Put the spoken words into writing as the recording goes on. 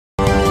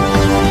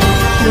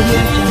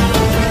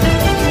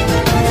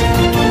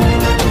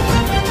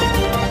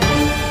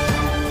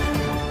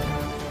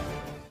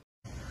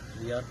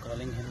We are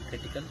calling him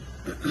critical.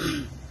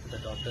 The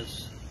doctors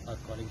are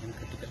calling him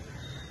critical,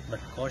 but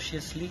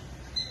cautiously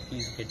he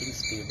is getting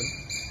stable.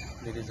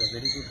 There is a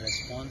very good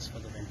response for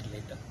the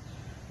ventilator.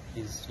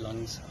 His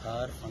lungs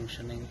are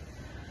functioning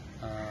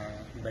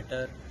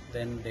better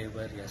than they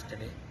were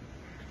yesterday.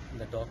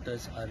 The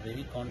doctors are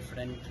very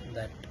confident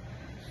that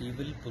he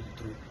will pull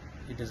through.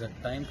 It is a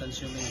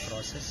time-consuming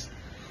process.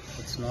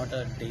 It's not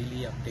a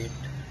daily update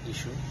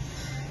issue.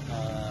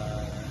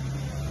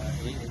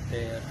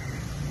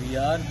 We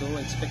are though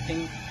expecting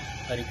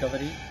a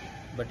recovery,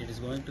 but it is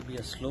going to be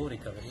a slow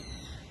recovery.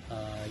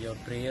 Your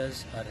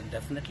prayers are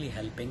definitely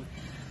helping.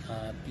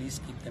 Please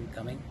keep them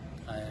coming.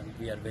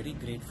 We are very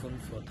grateful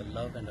for the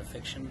love and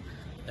affection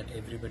that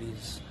everybody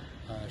is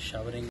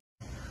showering.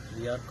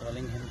 We are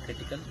calling him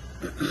critical.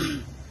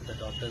 The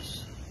doctors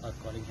are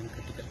calling him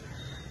critical,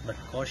 but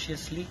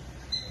cautiously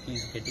he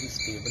is getting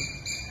stable.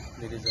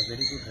 There is a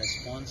very good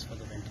response for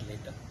the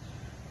ventilator.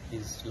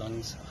 His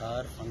lungs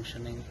are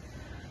functioning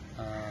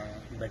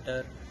better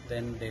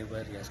than they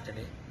were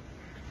yesterday.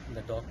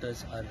 The doctors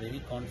are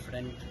very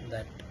confident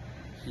that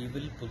he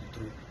will pull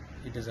through.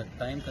 It is a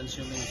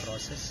time-consuming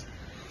process.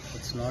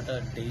 It's not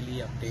a daily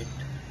update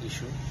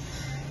issue.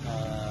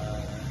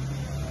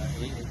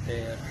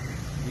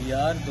 We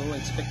are though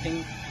expecting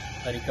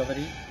a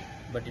recovery,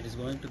 but it is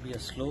going to be a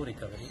slow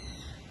recovery.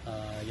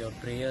 Your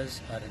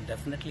prayers are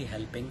definitely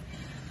helping.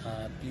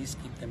 Please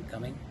keep them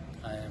coming.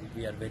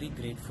 We are very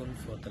grateful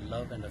for the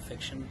love and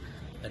affection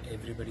that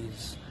everybody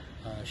is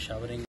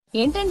showering.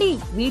 ఏంటండి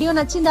video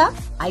నచ్చిందా?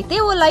 అయితే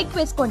ఓ like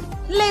వేసుకోండి,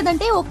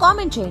 లేదంటే ఓ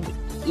comment చేయండి.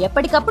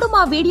 ఎప్పటికప్పుడు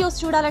మా videos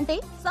చూడాలంటే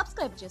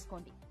subscribe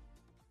చేసుకోండి.